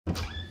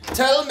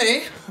Tell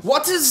me,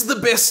 what is the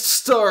best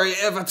story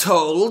ever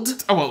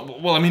told? Oh,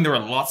 well, I mean, there are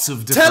lots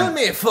of different... Tell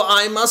me, for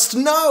I must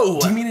know!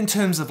 Do you mean in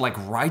terms of, like,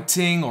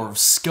 writing or of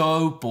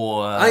scope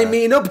or... I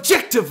mean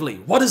objectively,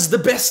 what is the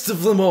best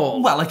of them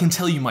all? Well, I can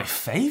tell you my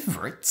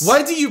favourites.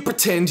 Why do you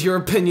pretend your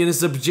opinion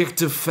is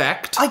objective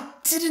fact? I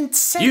didn't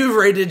say... You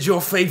rated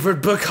your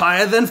favourite book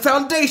higher than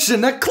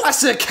Foundation, a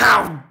classic,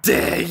 how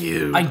dare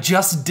you! I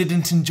just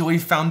didn't enjoy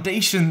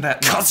Foundation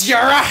that much. 'Cause you're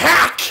a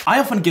hack! I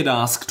often get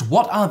asked,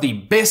 what are the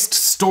best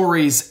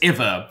stories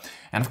ever?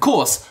 And of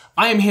course,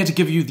 I am here to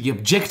give you the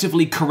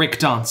objectively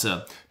correct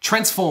answer.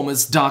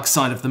 Transformers: Dark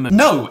Side of the Moon.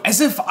 No, as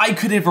if I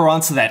could ever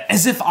answer that,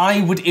 as if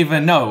I would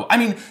ever know. I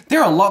mean,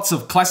 there are lots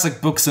of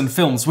classic books and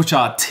films which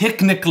are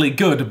technically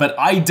good, but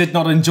I did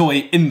not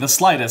enjoy in the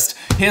slightest.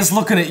 Here's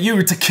looking at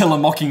you, To Kill a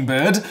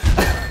Mockingbird.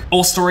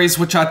 Or stories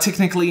which are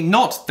technically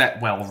not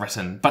that well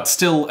written, but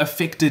still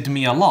affected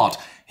me a lot.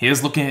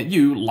 Here's looking at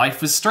you,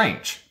 Life is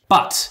Strange.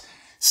 But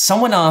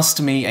someone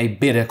asked me a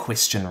better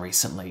question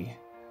recently.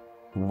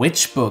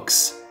 Which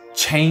books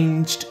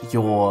changed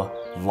your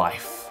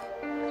life?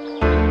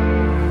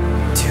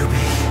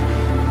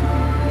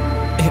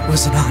 It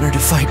was an honor to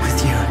fight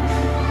with you.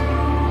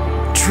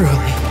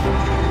 Truly.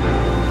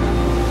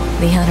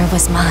 The honor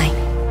was mine.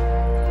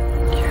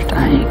 You're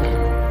dying.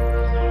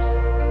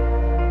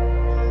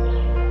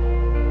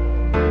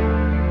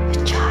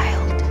 A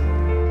child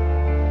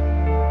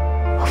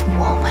of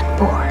woman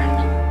born,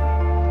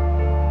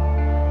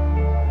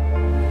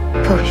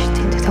 pushed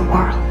into the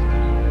world,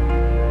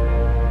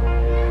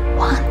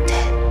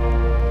 wanted,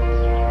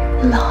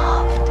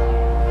 loved.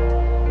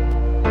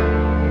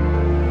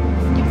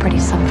 You're pretty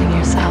something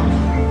yourself.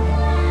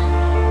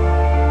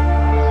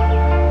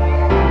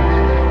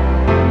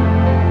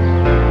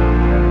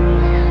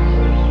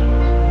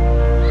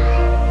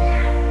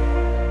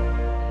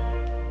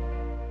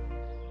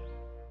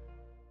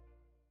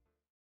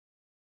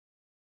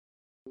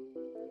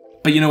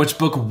 But you know which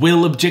book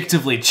will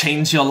objectively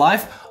change your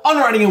life? On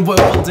Writing and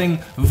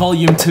Worldbuilding,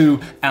 Volume 2,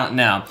 out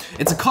now.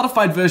 It's a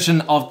codified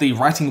version of the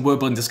writing and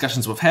worldbuilding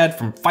discussions we've had,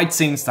 from fight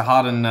scenes to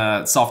hard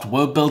and soft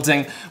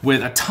worldbuilding,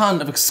 with a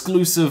ton of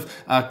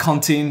exclusive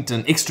content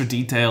and extra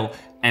detail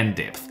and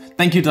depth.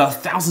 Thank you to the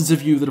thousands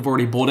of you that have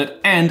already bought it,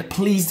 and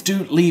please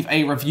do leave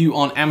a review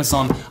on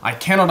Amazon. I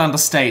cannot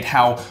understate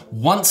how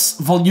once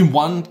Volume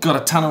 1 got a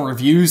ton of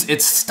reviews,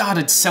 it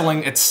started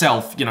selling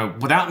itself, you know,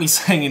 without me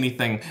saying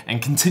anything,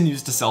 and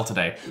continues to sell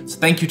today. So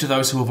thank you to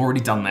those who have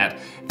already done that.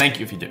 Thank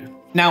you if you do.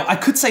 Now, I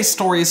could say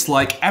stories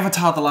like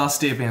Avatar: The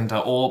Last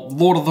Airbender or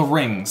Lord of the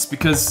Rings,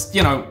 because,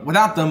 you know,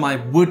 without them I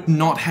would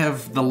not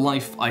have the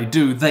life I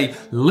do. They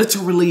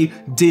literally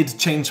did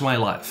change my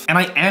life. And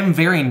I am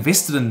very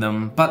invested in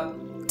them, but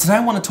today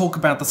I want to talk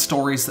about the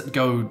stories that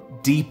go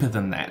deeper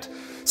than that.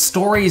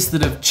 Stories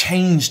that have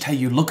changed how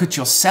you look at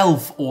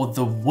yourself or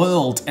the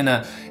world in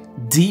a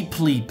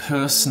deeply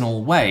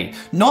personal way.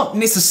 Not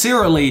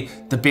necessarily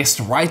the best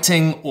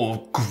writing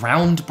or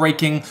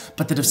groundbreaking,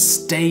 but that have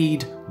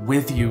stayed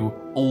with you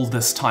all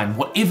this time,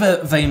 whatever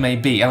they may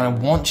be, and I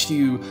want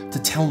you to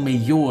tell me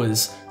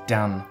yours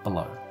down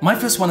below. My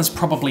first one is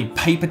probably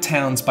Paper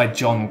Towns by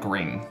John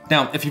Green.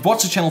 Now, if you've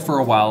watched the channel for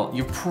a while,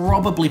 you've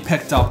probably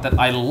picked up that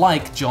I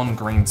like John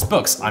Green's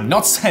books. I'm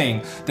not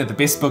saying they're the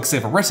best books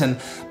ever written,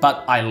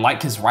 but I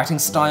like his writing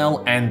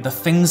style, and the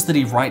things that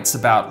he writes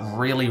about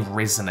really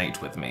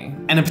resonate with me.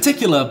 And in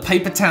particular,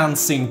 Paper Towns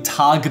seemed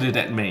targeted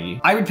at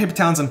me. I read Paper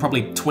Towns in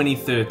probably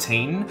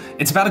 2013.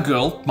 It's about a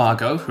girl,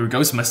 Margot, who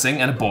goes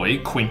missing, and a boy,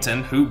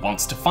 Quentin, who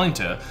wants to find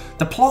her.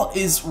 The plot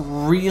is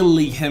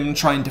really him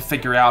trying to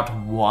figure out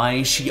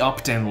why she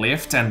upped and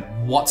left and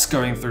what's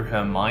going through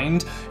her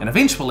mind, and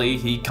eventually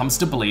he comes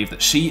to believe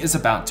that she is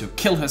about to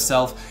kill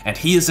herself and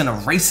he is in a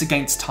race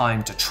against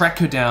time to track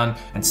her down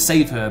and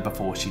save her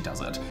before she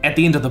does it. At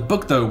the end of the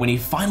book though, when he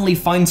finally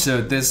finds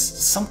her, there's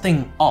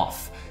something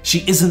off.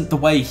 She isn't the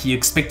way he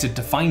expected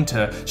to find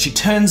her. She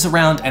turns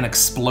around and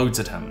explodes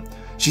at him.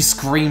 She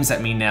screams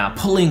at me now,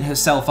 pulling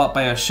herself up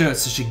by her shirt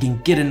so she can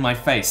get in my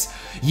face.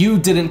 You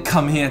didn't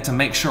come here to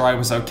make sure I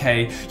was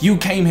okay. You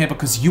came here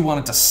because you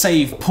wanted to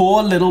save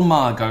poor little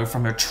Margot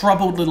from her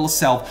troubled little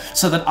self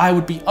so that I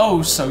would be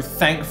oh so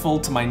thankful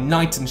to my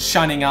knight in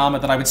shining armor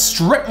that I would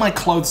strip my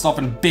clothes off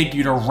and beg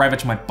you to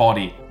ravage my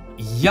body.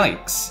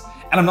 Yikes.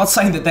 And I'm not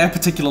saying that that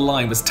particular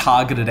line was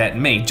targeted at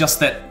me, just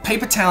that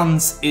Paper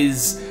Towns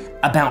is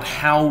about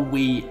how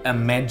we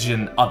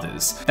imagine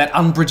others. That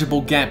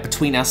unbridgeable gap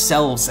between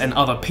ourselves and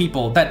other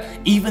people, that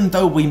even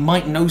though we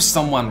might know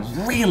someone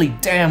really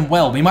damn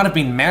well, we might have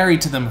been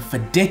married to them for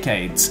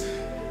decades,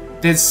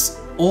 there's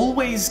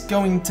always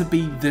going to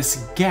be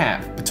this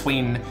gap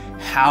between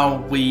how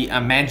we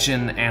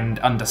imagine and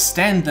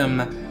understand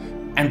them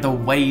and the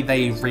way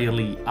they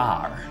really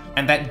are.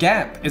 And that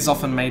gap is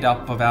often made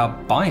up of our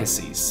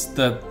biases,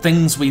 the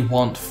things we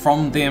want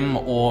from them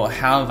or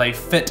how they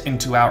fit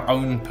into our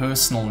own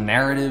personal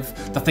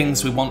narrative, the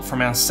things we want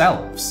from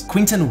ourselves.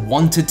 Quentin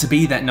wanted to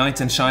be that knight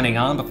in shining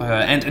armor for her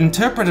and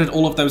interpreted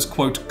all of those,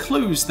 quote,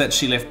 clues that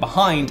she left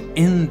behind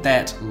in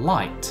that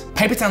light.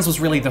 Paper Towns was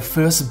really the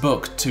first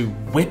book to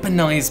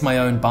weaponize my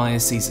own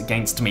biases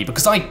against me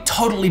because I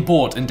totally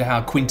bought into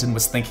how Quentin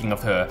was thinking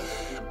of her.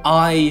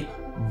 I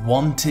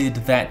wanted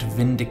that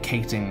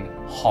vindicating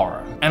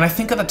horror. And I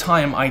think at the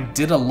time I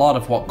did a lot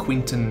of what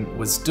Quentin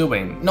was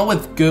doing, not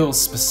with girls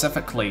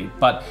specifically,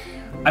 but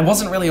I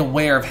wasn't really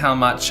aware of how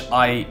much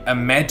I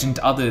imagined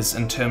others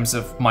in terms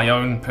of my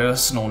own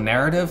personal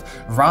narrative,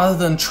 rather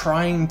than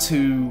trying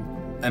to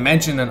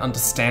imagine and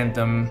understand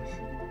them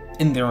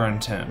in their own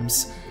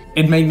terms.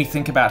 It made me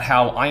think about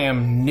how I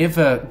am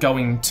never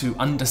going to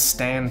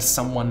understand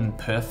someone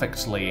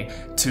perfectly,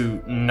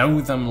 to know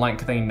them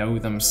like they know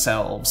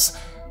themselves.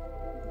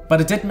 But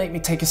it did make me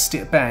take a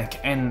step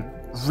back and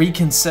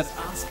reconsider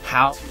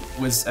how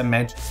I was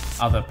imagining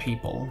other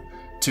people,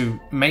 to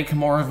make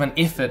more of an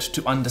effort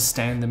to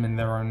understand them in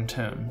their own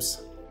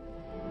terms.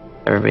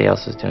 Everybody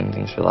else was doing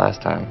things for the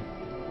last time,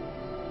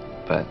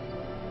 but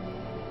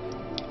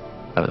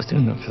I was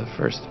doing them for the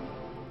first.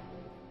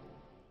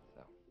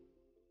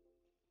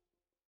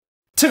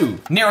 2.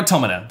 Nier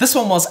Automata. This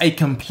one was a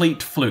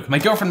complete fluke. My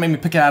girlfriend made me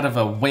pick it out of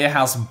a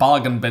warehouse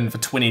bargain bin for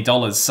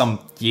 $20 some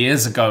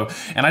years ago,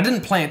 and I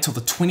didn't play it till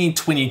the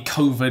 2020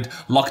 COVID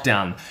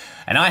lockdown,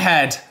 and I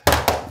had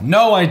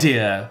no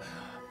idea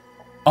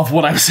of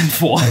what I was in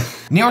for.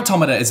 Nier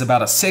Automata is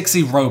about a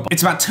sexy robot.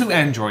 It's about two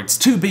androids,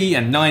 2B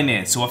and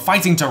 9S, who are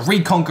fighting to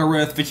reconquer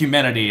Earth for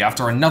humanity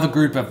after another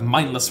group of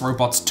mindless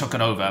robots took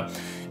it over.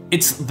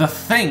 It's the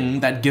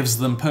thing that gives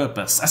them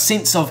purpose, a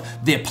sense of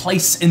their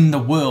place in the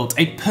world,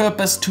 a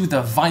purpose to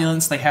the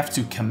violence they have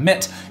to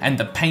commit and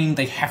the pain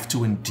they have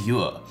to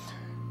endure.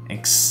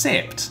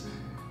 Except,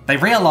 they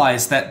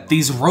realize that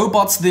these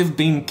robots they've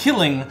been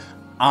killing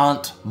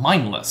aren't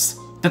mindless,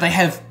 that they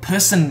have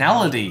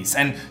personalities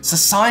and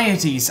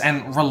societies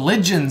and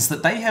religions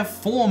that they have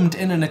formed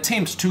in an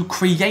attempt to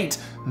create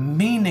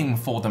meaning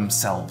for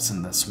themselves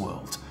in this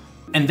world.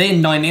 And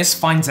then 9S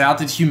finds out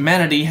that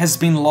humanity has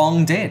been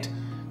long dead.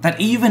 That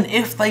even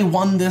if they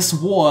won this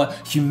war,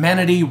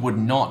 humanity would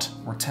not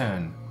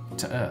return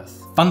to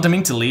Earth.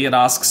 Fundamentally, it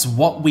asks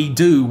what we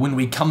do when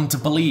we come to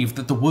believe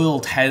that the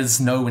world has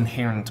no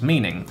inherent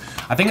meaning.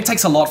 I think it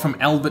takes a lot from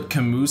Albert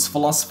Camus'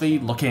 philosophy,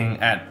 looking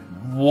at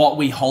what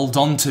we hold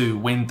on to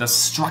when the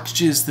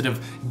structures that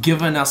have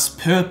given us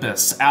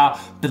purpose, our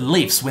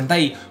beliefs, when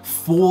they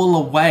fall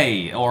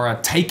away or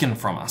are taken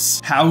from us.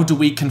 How do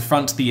we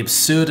confront the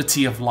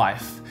absurdity of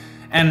life?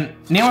 And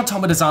Nier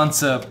Automata's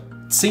answer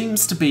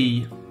seems to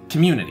be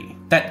community.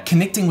 That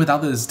connecting with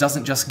others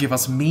doesn't just give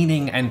us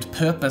meaning and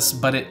purpose,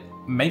 but it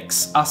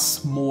makes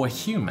us more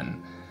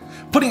human.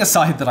 Putting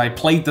aside that I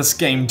played this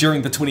game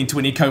during the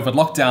 2020 COVID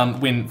lockdown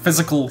when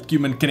physical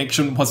human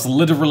connection was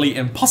literally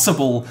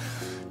impossible,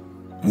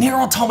 Nier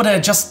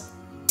Automata just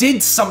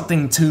did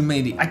something to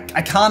me.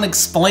 I can't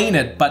explain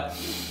it, but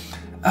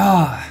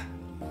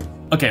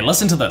okay,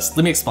 listen to this,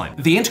 let me explain.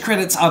 The end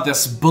credits are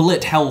this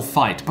bullet hell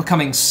fight,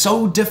 becoming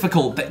so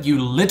difficult that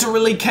you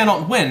literally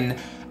cannot win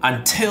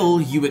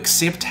until you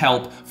accept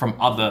help from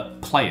other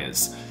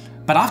players.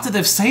 But after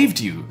they've saved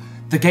you,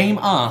 the game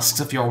asks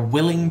if you're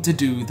willing to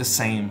do the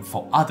same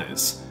for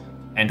others.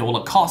 And all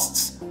it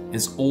costs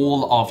is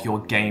all of your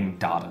game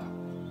data.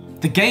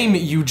 The game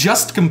you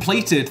just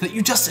completed, that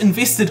you just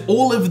invested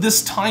all of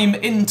this time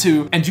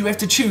into, and you have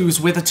to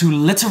choose whether to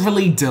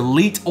literally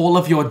delete all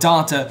of your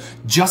data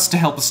just to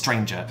help a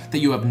stranger that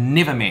you have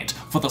never met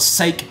for the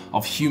sake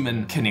of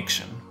human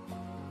connection.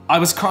 I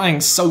was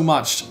crying so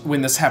much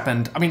when this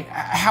happened. I mean,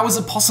 how is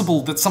it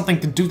possible that something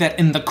could do that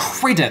in the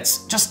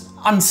credits, just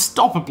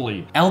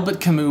unstoppably? Albert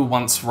Camus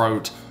once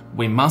wrote,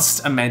 "We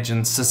must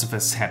imagine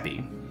Sisyphus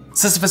happy."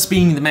 Sisyphus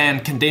being the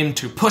man condemned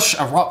to push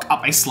a rock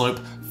up a slope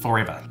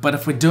forever. But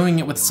if we're doing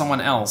it with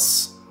someone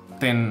else,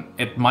 then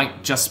it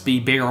might just be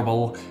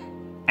bearable,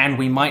 and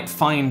we might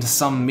find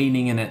some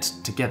meaning in it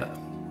together.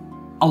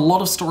 A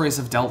lot of stories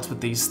have dealt with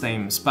these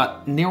themes,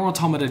 but Nier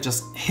Automata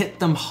just hit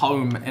them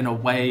home in a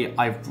way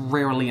I've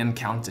rarely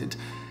encountered.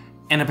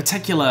 And in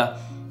particular,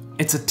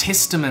 it's a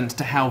testament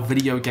to how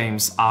video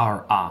games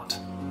are art.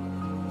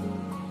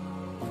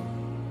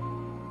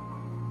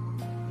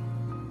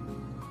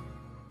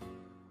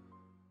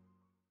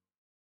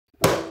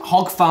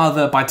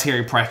 Hogfather by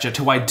Terry Pratchett,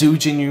 who I do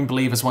genuinely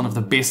believe is one of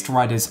the best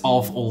writers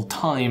of all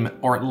time,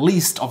 or at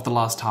least of the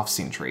last half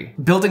century.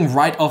 Building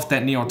right off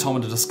that Nier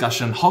Automata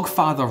discussion,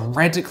 Hogfather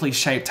radically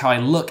shaped how I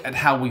look at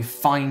how we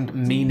find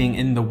meaning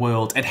in the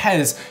world. It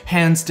has,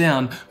 hands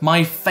down,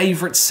 my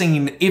favorite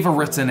scene ever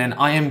written, and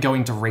I am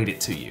going to read it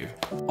to you.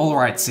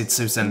 "Alright," said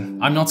Susan,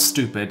 "I'm not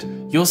stupid.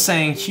 You're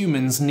saying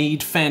humans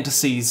need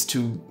fantasies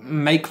to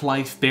make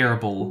life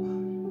bearable.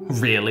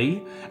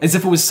 Really? As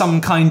if it was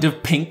some kind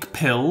of pink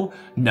pill?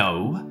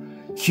 No.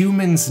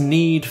 Humans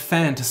need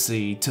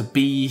fantasy to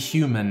be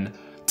human,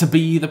 to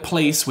be the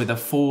place where the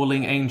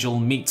falling angel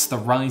meets the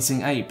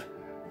rising ape.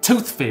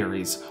 Tooth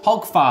fairies,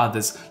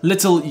 hogfathers,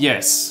 little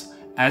yes.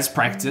 As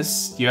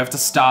practice, you have to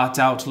start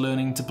out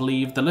learning to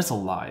believe the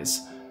little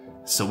lies,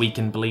 so we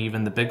can believe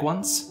in the big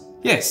ones.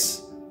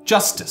 Yes,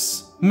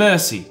 justice,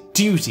 mercy,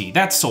 duty,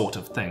 that sort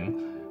of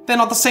thing. They're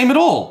not the same at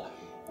all.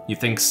 You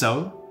think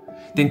so?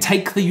 Then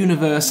take the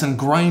universe and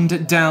grind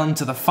it down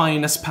to the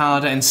finest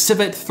powder and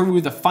sieve it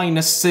through the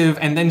finest sieve,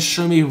 and then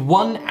show me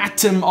one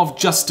atom of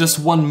justice,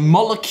 one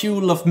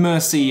molecule of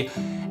mercy,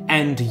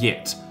 and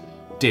yet,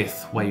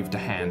 Death waved a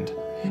hand.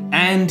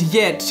 And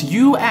yet,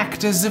 you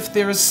act as if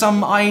there is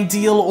some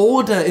ideal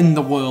order in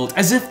the world,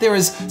 as if there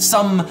is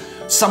some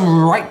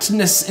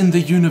rightness in the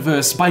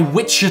universe by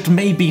which it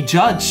may be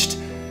judged.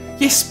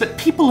 Yes, but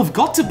people have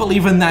got to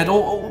believe in that,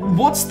 or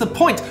what's the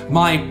point?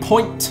 My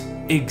point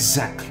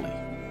exactly.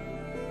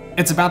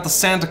 It's about the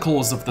Santa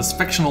Claus of this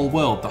fictional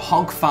world, the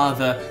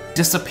Hogfather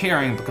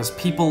disappearing because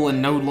people are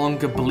no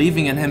longer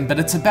believing in him, but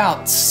it's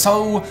about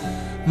so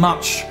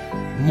much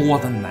more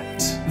than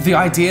that. The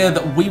idea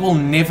that we will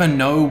never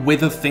know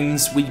whether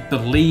things we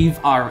believe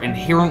are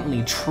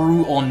inherently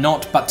true or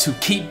not, but to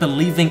keep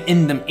believing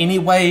in them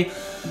anyway,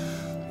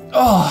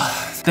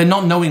 they're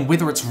not knowing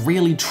whether it's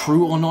really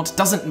true or not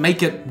doesn't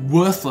make it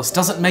worthless,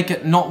 doesn't make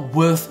it not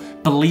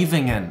worth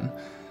believing in.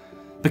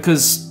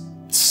 Because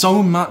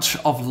so much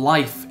of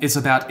life is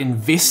about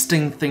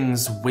investing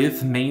things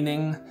with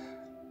meaning,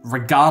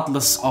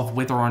 regardless of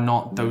whether or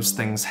not those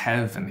things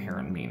have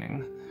inherent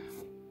meaning.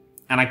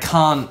 And I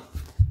can't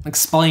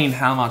explain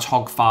how much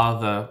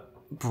Hogfather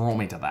brought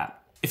me to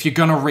that. If you're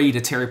gonna read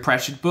a Terry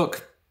Pratchett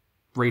book,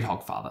 read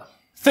Hogfather.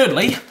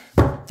 Thirdly,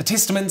 The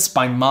Testaments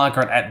by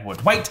Margaret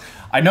Atwood. Wait,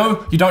 I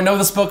know you don't know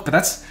this book, but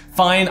that's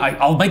fine.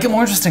 I'll make it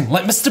more interesting,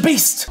 like Mr.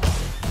 Beast.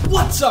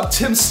 What's up,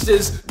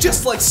 Timsters?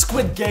 Just like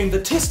Squid Game,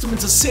 the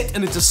Testaments are set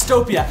in a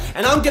dystopia,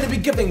 and I'm gonna be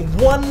giving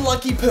one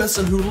lucky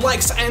person who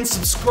likes and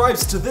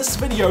subscribes to this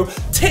video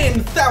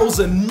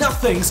 10,000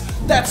 nothings.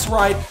 That's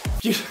right,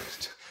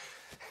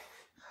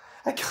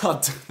 I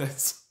can't do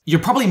this.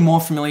 You're probably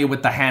more familiar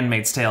with The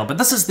Handmaid's Tale, but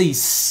this is the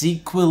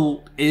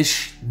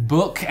sequel-ish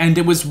book, and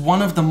it was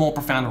one of the more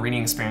profound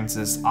reading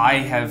experiences I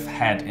have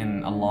had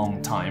in a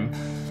long time.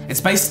 It's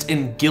based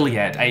in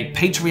Gilead, a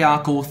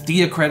patriarchal,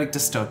 theocratic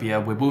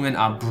dystopia where women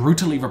are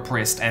brutally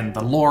repressed and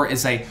the law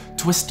is a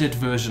twisted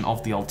version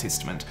of the Old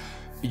Testament.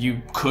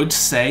 You could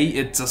say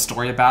it's a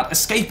story about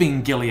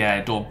escaping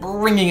Gilead or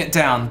bringing it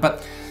down,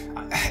 but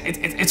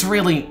it's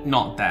really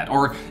not that,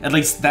 or at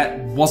least that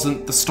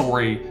wasn't the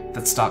story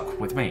that stuck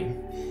with me.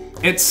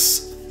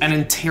 It's an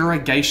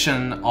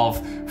interrogation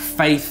of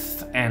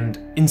faith and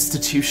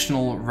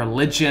institutional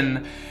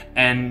religion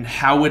and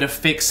how it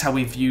affects how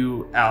we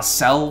view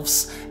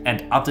ourselves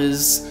and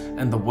others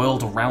and the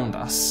world around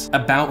us.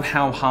 About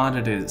how hard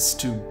it is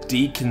to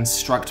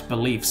deconstruct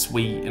beliefs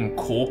we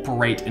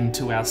incorporate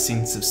into our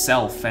sense of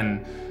self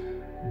and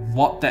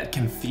what that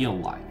can feel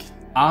like.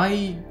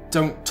 I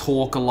don't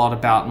talk a lot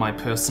about my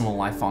personal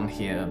life on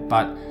here,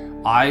 but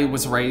I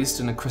was raised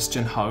in a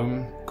Christian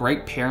home,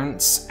 great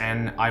parents,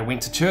 and I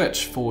went to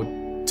church for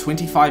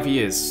 25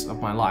 years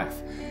of my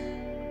life.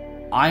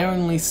 I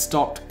only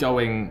stopped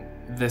going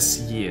this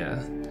year,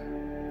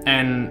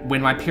 and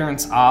when my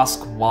parents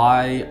ask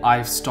why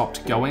I've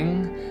stopped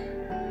going,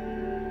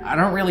 I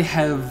don't really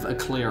have a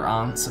clear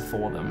answer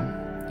for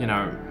them. You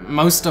know,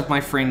 most of my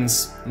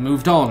friends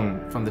moved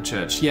on from the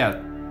church, yeah,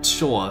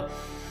 sure,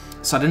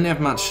 so I didn't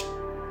have much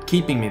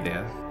keeping me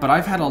there. But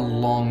I've had a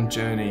long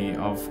journey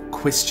of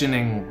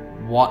questioning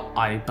what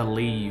I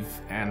believe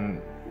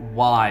and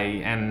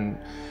why, and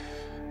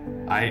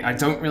I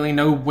don't really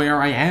know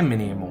where I am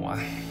anymore.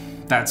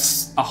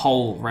 That's a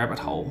whole rabbit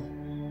hole.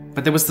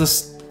 But there was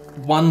this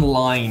one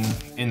line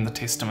in the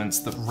Testaments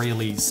that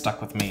really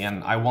stuck with me,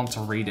 and I want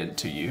to read it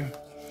to you.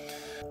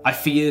 I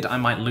feared I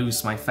might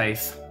lose my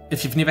faith.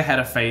 If you've never had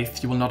a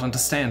faith, you will not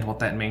understand what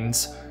that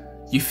means.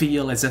 You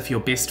feel as if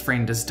your best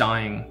friend is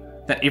dying,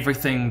 that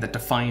everything that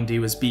defined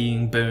you is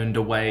being burned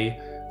away,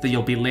 that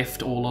you'll be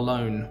left all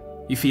alone.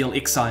 You feel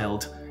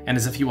exiled, and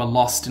as if you are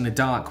lost in a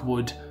dark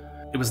wood.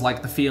 It was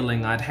like the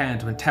feeling I'd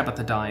had when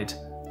Tabitha died.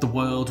 The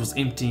world was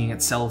emptying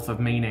itself of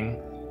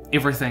meaning.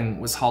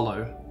 Everything was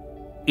hollow.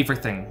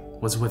 Everything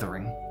was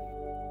withering.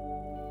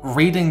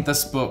 Reading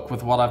this book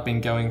with what I've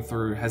been going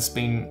through has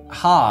been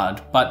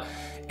hard, but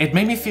it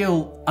made me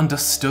feel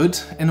understood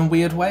in a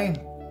weird way.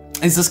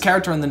 There's this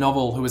character in the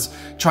novel who is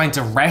trying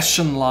to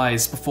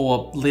rationalize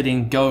before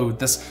letting go,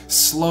 this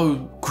slow,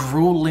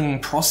 grueling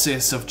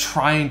process of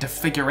trying to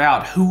figure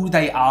out who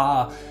they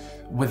are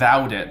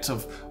without it,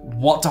 of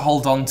what to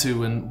hold on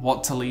to and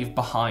what to leave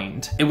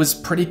behind. It was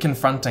pretty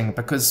confronting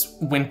because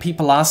when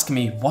people ask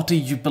me, what do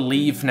you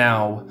believe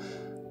now?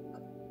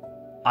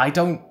 I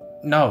don't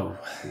know.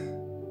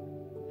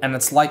 And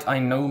it's like I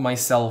know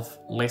myself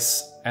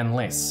less and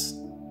less.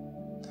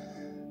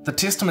 The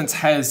Testaments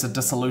has a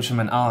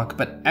disillusionment arc,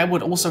 but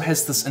Edward also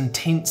has this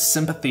intense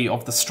sympathy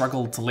of the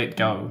struggle to let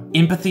go.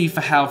 Empathy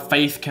for how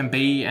faith can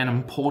be an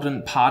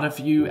important part of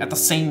you at the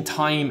same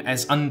time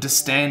as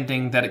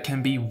understanding that it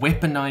can be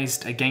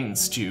weaponized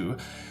against you,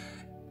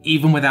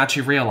 even without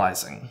you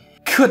realizing.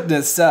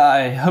 Goodness,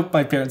 I hope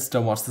my parents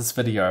don't watch this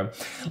video.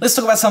 Let's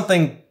talk about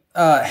something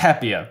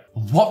happier.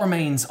 What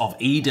remains of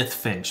Edith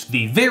Finch,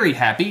 the very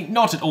happy,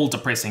 not at all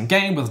depressing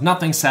game with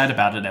nothing sad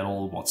about it at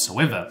all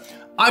whatsoever.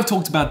 I've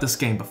talked about this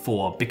game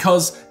before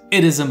because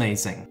it is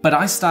amazing, but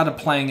I started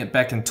playing it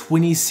back in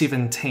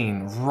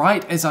 2017,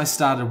 right as I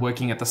started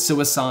working at the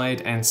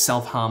suicide and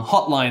self-harm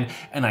hotline,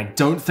 and I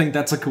don't think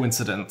that's a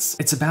coincidence.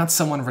 It's about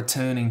someone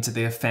returning to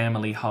their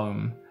family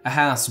home, a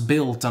house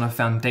built on a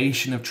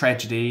foundation of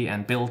tragedy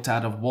and built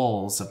out of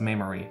walls of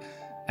memory,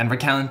 and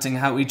recounting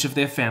how each of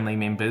their family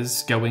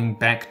members, going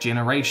back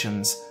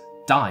generations,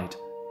 died.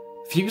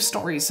 Few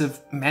stories have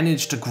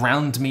managed to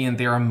ground me in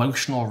their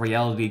emotional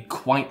reality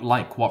quite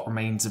like What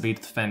Remains of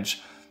Edith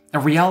Finch. A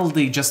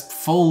reality just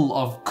full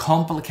of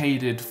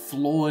complicated,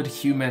 flawed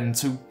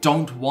humans who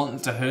don't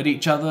want to hurt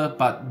each other,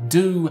 but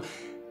do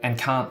and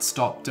can't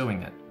stop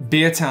doing it.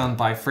 Beartown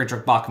by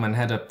Frederick Bachman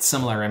had a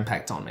similar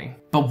impact on me.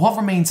 But What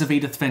Remains of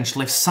Edith Finch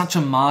left such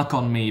a mark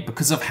on me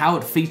because of how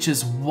it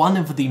features one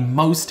of the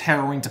most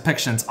harrowing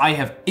depictions I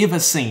have ever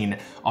seen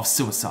of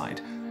suicide,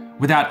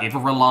 without ever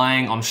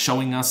relying on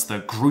showing us the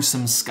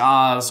gruesome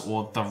scars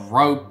or the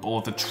rope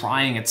or the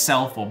trying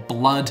itself or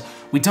blood.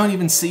 We don't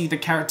even see the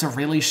character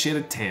really shed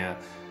a tear.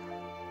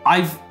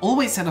 I've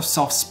always had a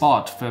soft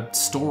spot for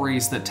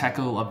stories that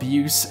tackle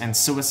abuse and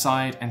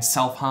suicide and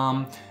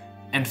self-harm,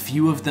 and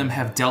few of them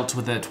have dealt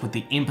with it with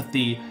the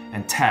empathy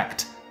and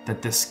tact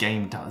that this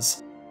game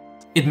does.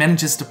 It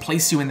manages to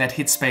place you in that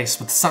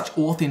headspace with such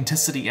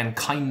authenticity and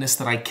kindness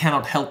that I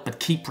cannot help but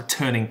keep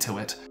returning to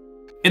it.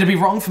 It'd be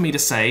wrong for me to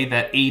say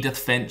that Edith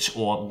Finch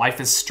or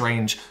Life is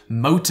Strange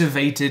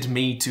motivated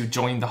me to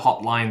join the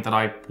hotline that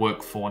I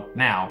work for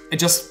now. It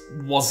just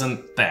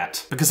wasn't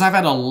that. Because I've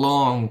had a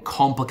long,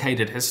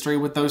 complicated history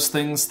with those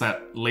things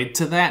that led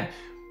to that.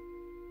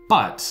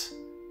 But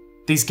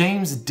these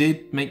games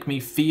did make me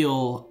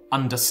feel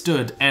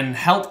understood and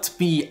helped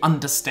me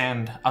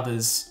understand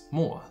others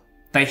more.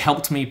 They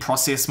helped me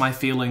process my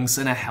feelings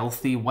in a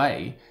healthy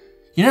way.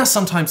 You know,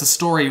 sometimes a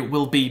story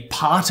will be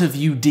part of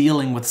you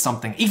dealing with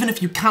something, even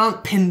if you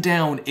can't pin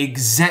down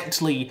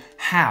exactly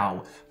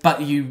how,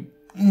 but you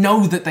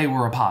know that they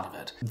were a part of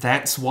it.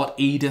 That's what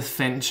Edith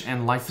Finch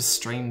and Life is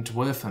Strange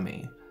were for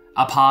me.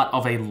 A part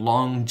of a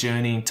long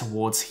journey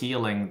towards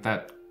healing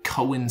that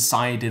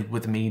coincided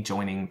with me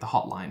joining the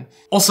hotline.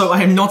 Also,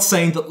 I am not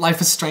saying that Life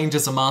is Strange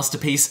is a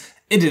masterpiece.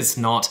 It is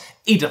not.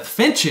 Edith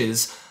Finch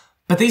is,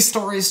 but these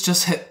stories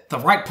just hit the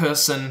right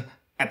person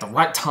at the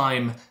right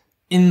time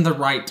in the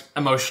right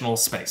emotional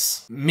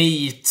space.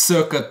 Me,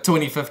 circa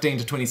 2015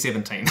 to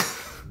 2017.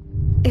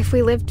 If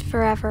we lived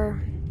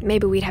forever,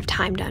 maybe we'd have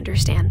time to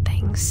understand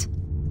things.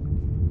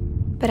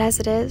 But as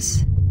it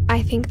is,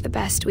 I think the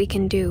best we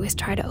can do is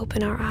try to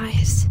open our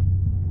eyes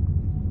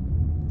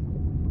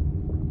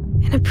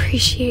and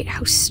appreciate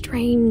how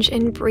strange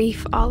and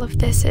brief all of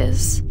this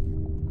is.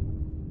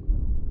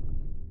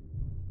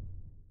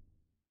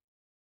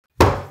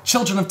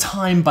 Children of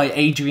Time by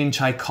Adrian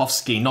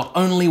Tchaikovsky, not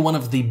only one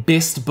of the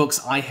best books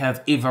I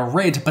have ever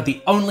read, but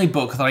the only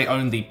book that I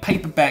own the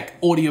paperback,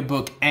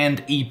 audiobook,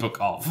 and ebook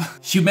of.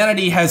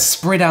 Humanity has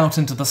spread out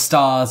into the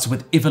stars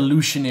with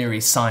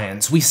evolutionary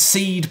science. We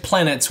seed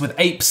planets with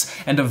apes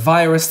and a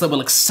virus that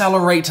will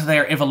accelerate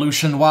their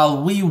evolution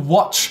while we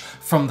watch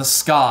from the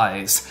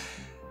skies.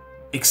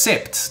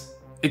 Except,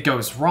 it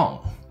goes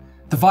wrong.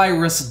 The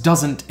virus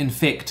doesn't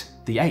infect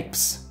the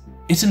apes.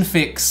 It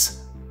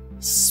infects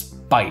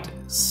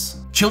spiders.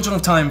 Children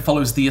of Time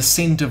follows the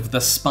ascent of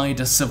the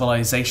spider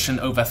civilization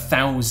over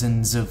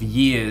thousands of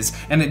years,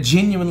 and it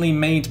genuinely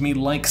made me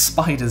like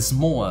spiders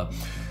more.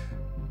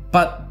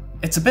 But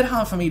it's a bit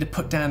hard for me to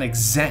put down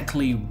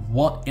exactly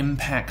what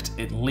impact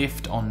it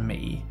left on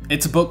me.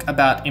 It's a book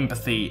about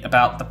empathy,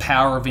 about the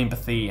power of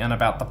empathy, and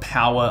about the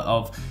power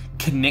of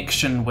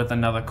connection with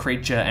another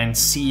creature and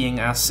seeing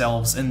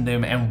ourselves in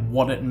them and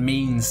what it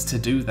means to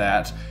do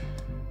that.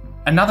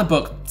 Another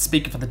book,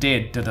 Speaking for the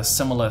Dead, did a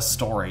similar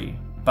story,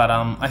 but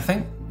I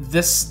think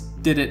this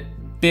did it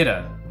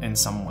better in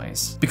some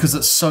ways, because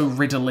it so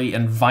readily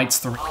invites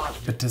the reader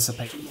to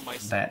participate in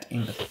that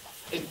empathy.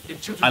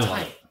 I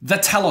love it. The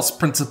Talos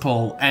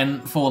Principle,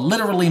 and for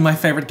literally my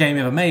favorite game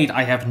ever made,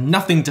 I have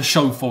nothing to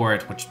show for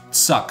it, which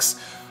sucks.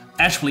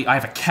 Actually, I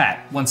have a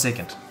cat. 1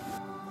 second.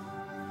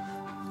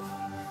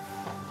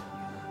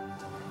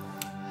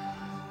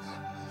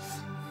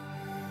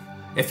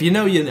 If you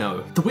know, you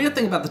know. The weird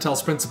thing about the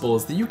Talos Principle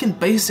is that you can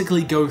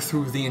basically go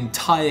through the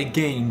entire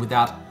game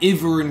without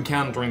ever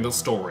encountering the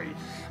story.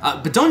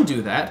 But don't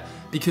do that,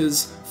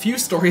 because few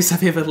stories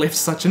have ever left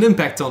such an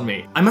impact on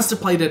me. I must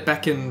have played it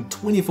back in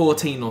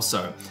 2014 or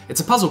so. It's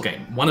a puzzle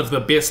game, one of the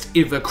best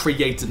ever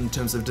created in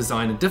terms of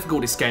design and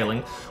difficulty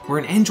scaling, where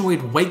an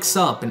android wakes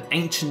up in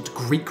ancient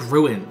Greek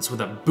ruins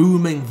with a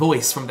booming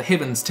voice from the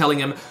heavens telling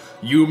him,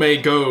 You may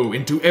go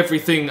into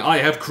everything I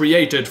have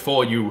created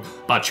for you,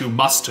 but you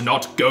must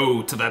not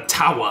go to the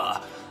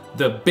tower.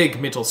 The big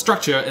metal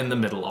structure in the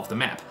middle of the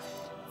map.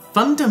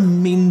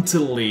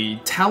 Fundamentally,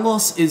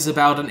 Talos is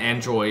about an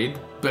android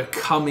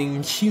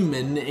becoming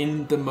human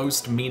in the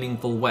most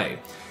meaningful way.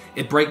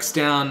 It breaks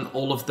down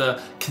all of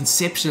the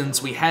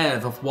conceptions we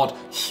have of what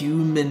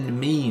human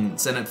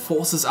means, and it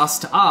forces us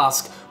to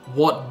ask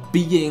what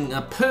being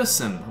a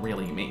person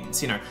really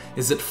means. You know,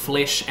 is it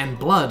flesh and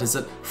blood? Is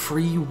it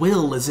free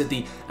will? Is it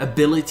the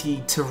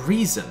ability to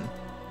reason?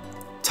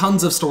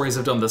 Tons of stories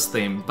have done this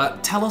theme,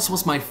 but Talos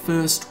was my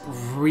first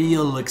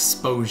real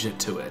exposure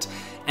to it,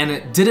 and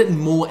it did it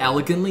more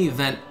elegantly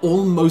than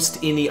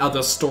almost any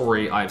other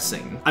story I've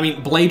seen. I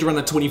mean, Blade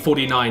Runner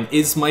 2049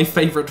 is my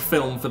favorite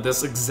film for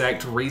this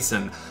exact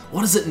reason.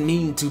 What does it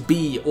mean to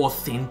be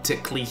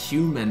authentically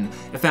human?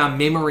 If our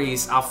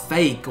memories are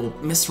fake or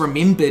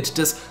misremembered,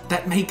 does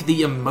that make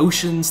the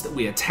emotions that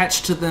we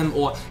attach to them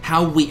or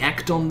how we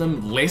act on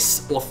them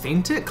less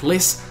authentic,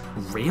 less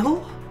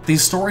real?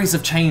 These stories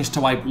have changed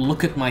how I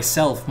look at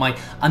myself, my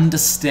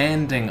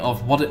understanding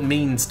of what it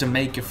means to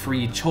make a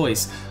free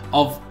choice,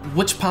 of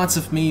which parts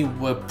of me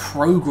were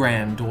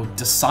programmed or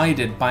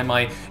decided by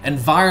my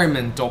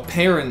environment or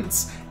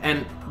parents,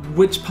 and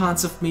which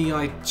parts of me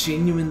I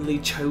genuinely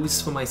chose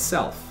for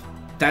myself.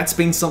 That's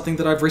been something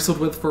that I've wrestled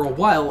with for a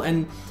while,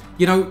 and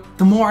you know,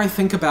 the more I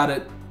think about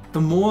it,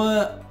 the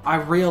more I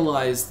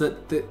realize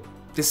that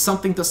there's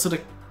something that sort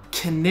of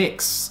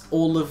connects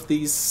all of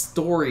these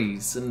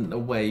stories in a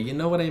way, you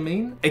know what I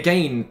mean?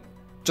 Again,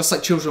 just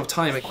like Children of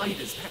Time,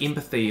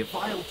 empathy,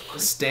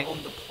 understanding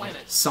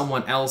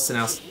someone else in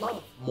our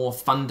more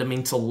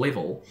fundamental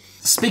level.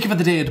 Speak of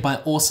the Dead by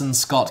Orson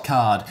Scott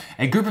Card.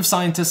 A group of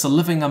scientists are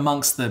living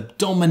amongst the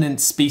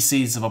dominant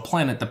species of a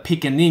planet, the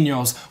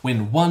Pequeninos,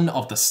 when one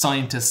of the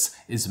scientists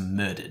is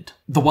murdered.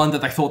 The one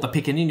that they thought the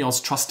Pequeninos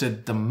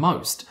trusted the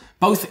most.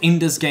 Both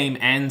Ender's Game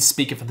and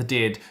Speak of the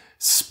Dead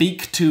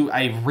speak to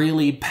a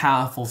really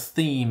powerful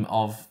theme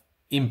of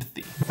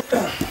empathy.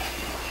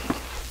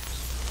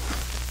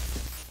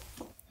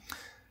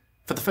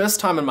 For the first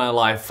time in my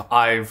life,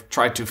 I've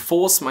tried to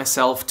force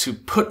myself to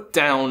put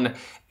down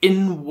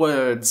in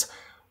words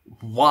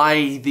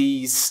why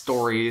these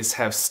stories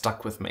have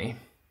stuck with me.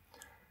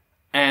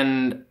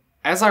 And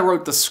as I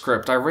wrote the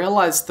script, I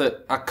realized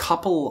that a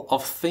couple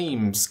of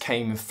themes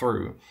came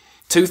through.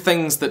 Two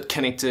things that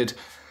connected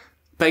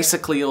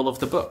basically all of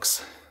the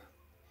books.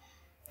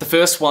 The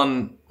first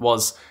one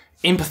was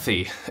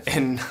empathy,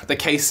 in the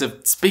case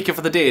of Speak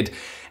of the Dead,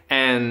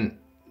 and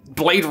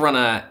Blade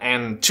Runner,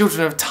 and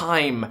Children of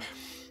Time.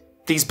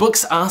 These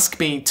books ask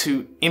me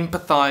to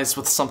empathize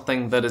with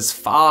something that is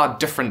far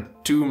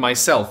different to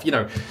myself. You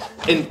know,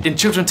 in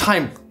Children of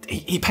Time,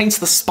 he paints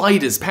the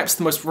spiders, perhaps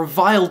the most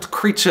reviled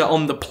creature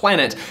on the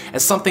planet,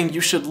 as something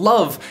you should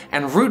love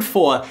and root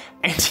for,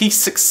 and he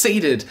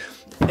succeeded.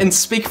 In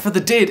Speak for the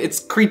Dead, it's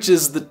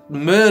creatures that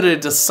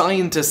murdered a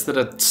scientist that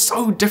are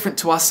so different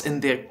to us in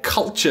their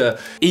culture.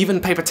 Even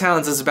Paper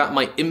Towns is about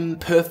my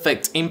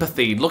imperfect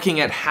empathy, looking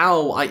at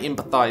how I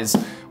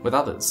empathize with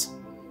others.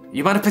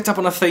 You might have picked up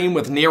on a theme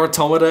with Nier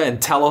Automata and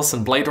Talos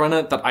and Blade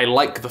Runner, that I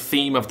like the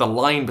theme of the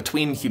line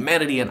between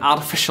humanity and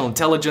artificial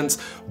intelligence,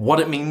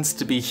 what it means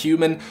to be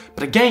human.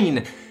 But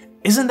again,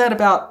 isn't that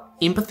about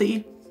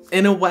empathy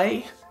in a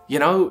way? You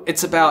know,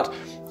 it's about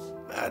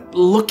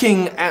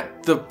looking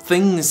at the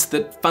things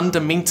that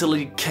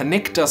fundamentally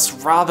connect us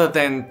rather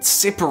than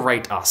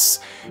separate us,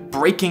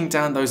 breaking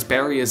down those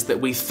barriers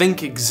that we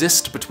think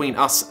exist between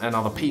us and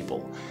other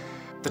people.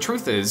 The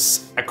truth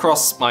is,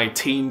 across my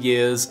teen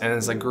years and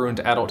as I grew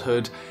into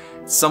adulthood,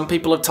 some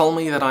people have told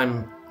me that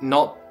I'm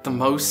not the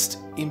most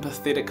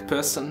empathetic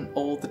person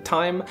all the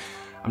time.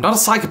 I'm not a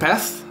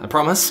psychopath, I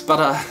promise, but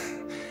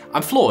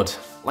I'm flawed,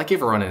 like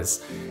everyone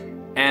is.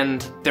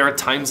 And there are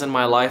times in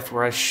my life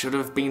where I should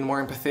have been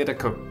more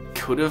empathetic or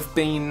could have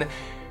been,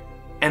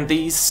 and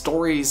these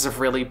stories have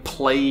really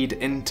played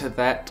into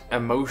that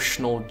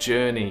emotional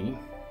journey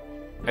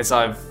as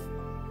I've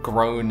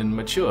grown and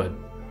matured.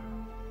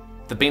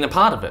 They've been a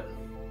part of it,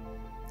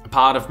 a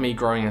part of me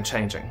growing and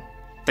changing.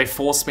 They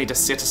force me to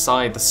set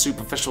aside the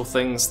superficial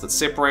things that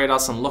separate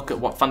us and look at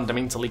what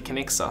fundamentally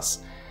connects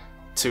us,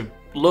 to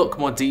look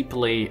more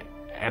deeply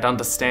at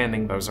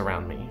understanding those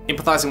around me.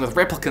 Empathizing with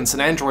replicants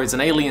and androids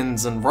and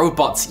aliens and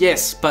robots,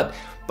 yes, but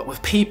with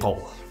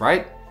people,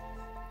 right?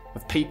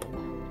 With people.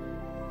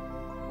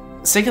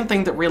 The second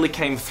thing that really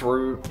came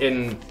through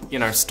in, you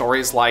know,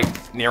 stories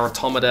like Nier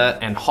Automata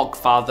and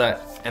Hogfather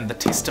and the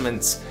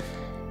Testaments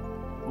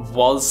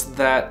was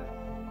that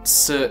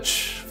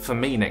search for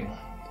meaning,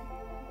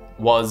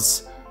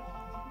 was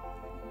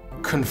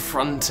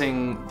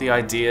confronting the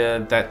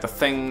idea that the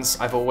things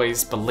I've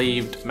always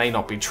believed may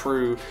not be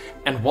true,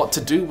 and what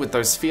to do with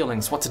those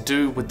feelings, what to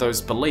do with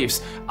those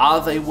beliefs.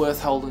 Are they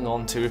worth holding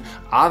on to?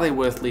 Are they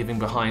worth leaving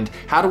behind?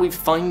 How do we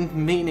find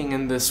meaning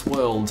in this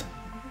world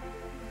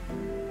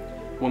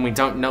when we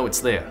don't know it's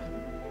there?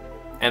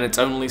 And it's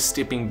only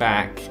stepping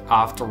back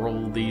after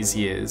all these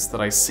years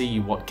that I see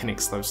what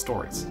connects those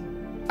stories.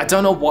 I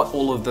don't know what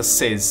all of this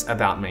says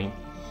about me,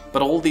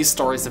 but all these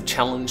stories have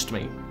challenged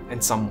me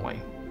in some way,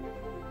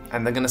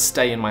 and they're gonna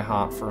stay in my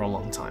heart for a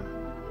long time.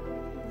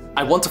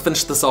 I want to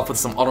finish this off with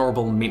some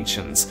honorable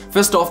mentions.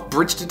 First off,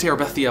 Bridge to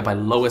Terabithia by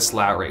Lois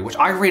Lowry, which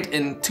I read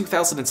in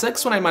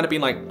 2006 when I might have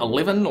been like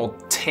 11 or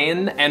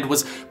 10, and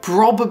was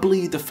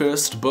probably the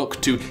first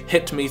book to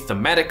hit me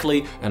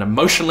thematically and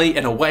emotionally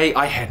in a way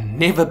I had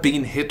never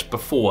been hit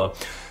before.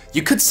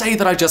 You could say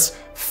that I just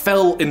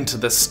fell into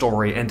this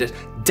story and it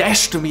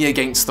dashed me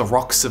against the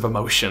rocks of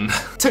emotion.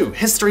 2.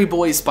 History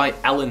Boys by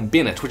Alan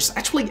Bennett, which is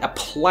actually a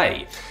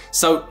play.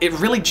 So it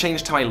really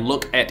changed how I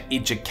look at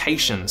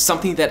education,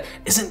 something that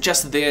isn't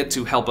just there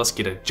to help us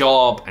get a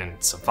job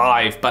and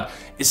survive, but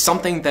is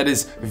something that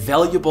is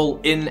valuable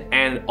in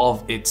and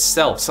of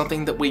itself,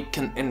 something that we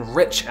can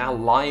enrich our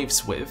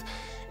lives with.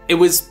 It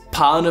was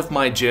part of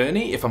my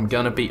journey, if I'm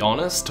gonna be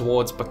honest,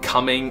 towards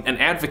becoming an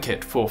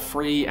advocate for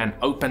free and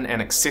open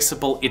and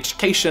accessible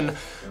education,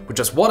 which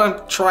is what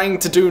I'm trying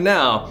to do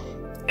now,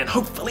 and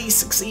hopefully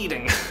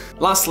succeeding.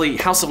 Lastly,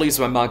 House of Leaves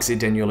by Mark Z.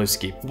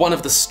 Danielewski, one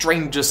of the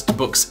strangest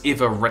books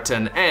ever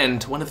written,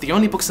 and one of the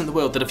only books in the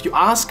world that if you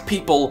ask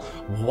people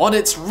what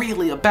it's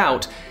really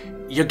about,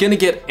 you're gonna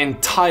get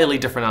entirely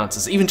different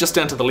answers, even just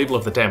down to the level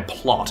of the damn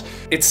plot.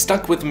 It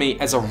stuck with me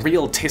as a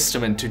real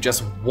testament to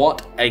just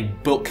what a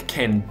book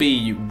can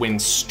be when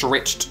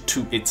stretched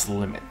to its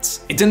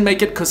limits. It didn't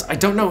make it because I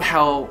don't know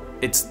how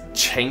it's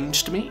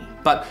changed me,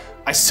 but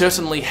I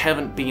certainly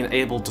haven't been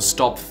able to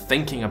stop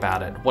thinking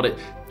about it, what it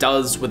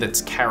does with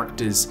its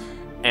characters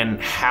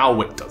and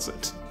how it does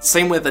it.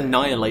 Same with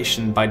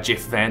Annihilation by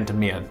Jeff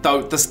Vandermeer,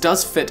 though this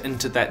does fit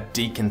into that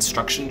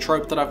deconstruction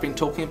trope that I've been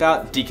talking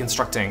about,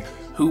 deconstructing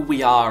who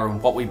we are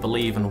and what we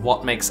believe and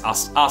what makes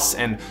us us,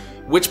 and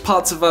which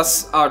parts of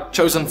us are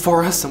chosen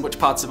for us and which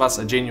parts of us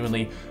are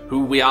genuinely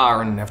who we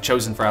are and have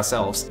chosen for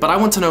ourselves. But I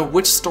want to know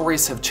which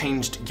stories have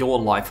changed your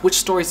life, which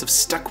stories have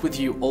stuck with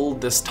you all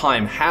this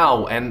time,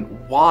 how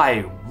and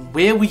why,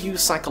 where were you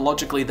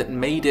psychologically that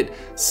made it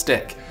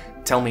stick?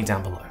 Tell me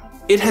down below.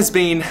 It has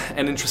been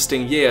an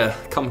interesting year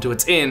come to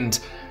its end,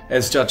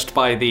 as judged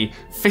by the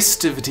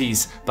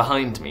festivities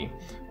behind me,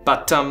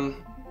 but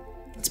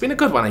it's been a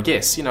good one, I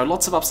guess. You know,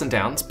 lots of ups and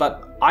downs,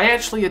 but I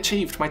actually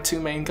achieved my 2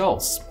 main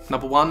goals.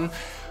 Number 1,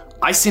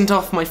 I sent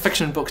off my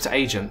fiction book to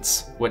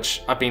agents,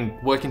 which I've been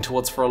working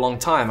towards for a long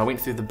time. I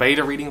went through the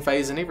beta reading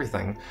phase and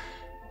everything.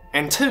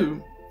 And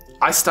 2,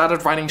 I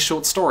started writing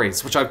short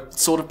stories, which I've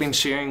sort of been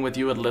sharing with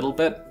you a little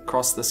bit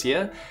across this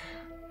year.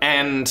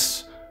 And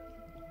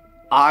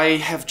I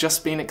have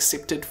just been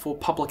accepted for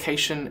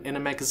publication in a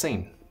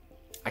magazine.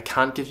 I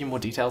can't give you more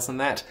details than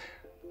that,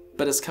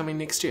 but it's coming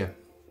next year.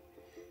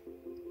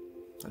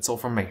 That's all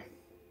from me.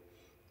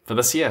 For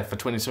this year, for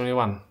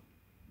 2021.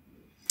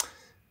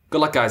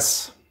 Good luck,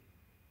 guys.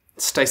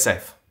 Stay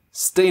safe.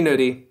 Stay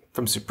nerdy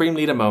from Supreme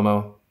Leader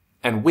Momo,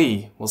 and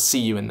we will see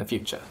you in the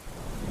future.